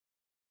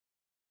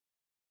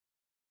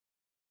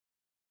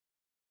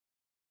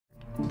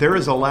There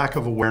is a lack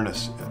of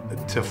awareness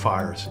to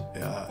fires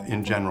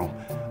in general,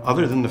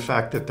 other than the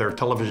fact that there are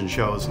television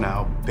shows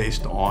now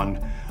based on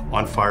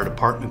fire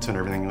departments and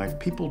everything. Like,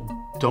 people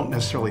don't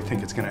necessarily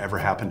think it's going to ever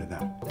happen to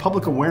them.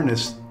 Public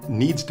awareness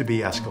needs to be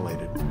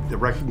escalated. The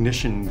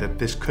recognition that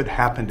this could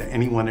happen to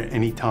anyone at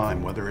any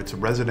time, whether it's a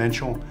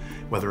residential,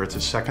 whether it's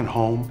a second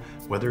home,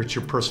 whether it's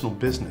your personal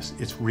business,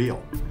 it's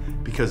real.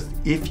 Because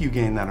if you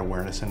gain that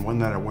awareness, and when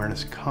that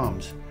awareness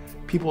comes,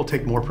 people will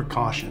take more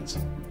precautions,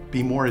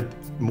 be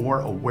more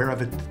aware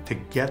of it, to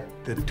get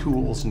the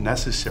tools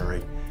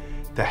necessary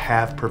to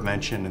have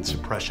prevention and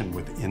suppression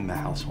within the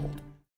household.